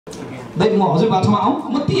दाइ म हजुर बाटोमा आउँ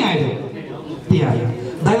म त्यहाँ आएँ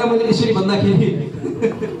दाइलाई मैले यसरी भन्दाखेरि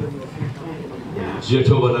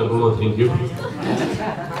जेठो बनाएकोमा थ्याङ्क यू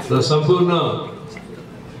र सम्पूर्ण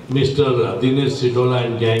mister Dinesh Sitaula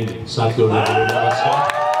and gang साथीहरूलाई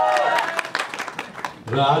नमस्कार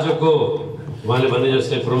र आजको उहाँले भने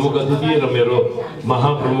जस्तै प्रमुख अतिथि र मेरो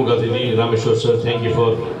महाप्रमुख अतिथि Rameshwar sir thank you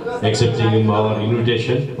for accepting our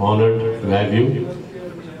invitation honoured to have you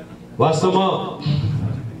वास्तवमा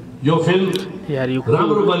यो फिल्म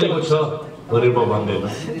राम्रो बनेको छ भनेर म भन्दैन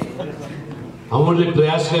हामीले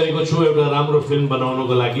प्रयास गरेको छु एउटा राम्रो फिल्म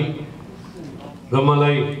बनाउनको लागि र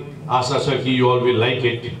मलाई आशा छ कि you all will like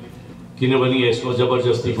it किनभने यसमा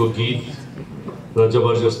जबरजस्तीको गीत र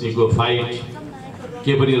जबरजस्तीको फाइट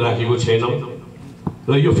के पनि राखेको छैनौँ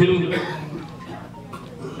र यो फिल्म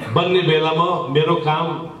बन्ने बेलामा मेरो काम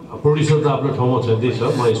प्रोड्युसर त आफ्नो ठाउँमा छँदैछ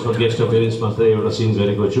म यसमा गेस्ट अपियरेन्स मात्रै एउटा सिन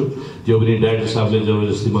गरेको छु त्यो पनि डाइरेक्टर साहबले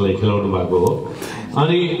जबरजस्ती मलाई खेलाउनु भएको हो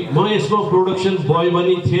अनि म यसमा प्रोडक्सन बोय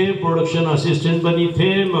पनि थिएँ प्रोडक्सन असिस्टेन्ट पनि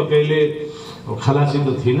थिएँ म कहिले खलासी त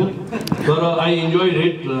थिइनँ तर आई इन्जोयड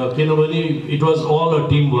इट किनभने it was all a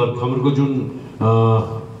team work हाम्रो जुन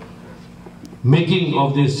मेकिङ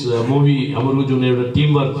अफ दिस मुभी हाम्रो जुन एउटा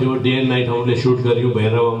टिम वर्क थियो डे एन्ड नाइट हामीले सुट गऱ्यौँ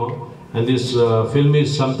भैरवमा and this film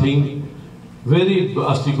is something very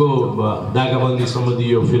अस्तिको दागाबन्दी सम्बन्धी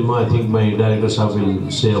यो फिल्ममा आई थिङ्क माई डाइरेक्टर साहब will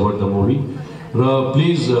say about the movie र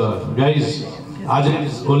प्लिज गाइज आज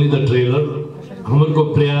इज ओन्ली द ट्रेलर हाम्रो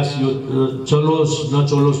प्रयास यो चलोस्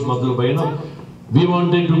नचलोस् मतलब होइन we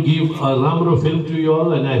wanted to give a राम्रो film to you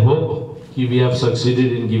all and I hope कि we have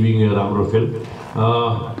succeeded in giving ए राम्रो फिल्म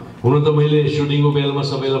हुन त मैले सुटिङको बेलामा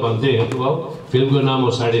सबैलाई भन्थेँ हेर्नुभयो फिल्मको नाम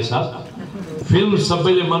हो 7.5 फिल्म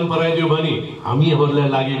सबैले मन पराइदियो भने हामीहरूलाई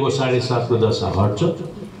लागेको 7.5 को दशा हट्छ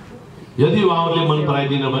यदि उहाँहरूले मन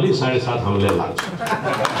पराइदिन भने 7.5 हामीलाई लाग्छ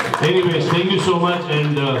anyways thank you so much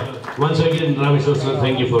and once again Rameshwar sir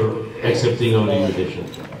thank you for accepting our invitation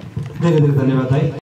धेरै धेरै धन्यवाद भाइ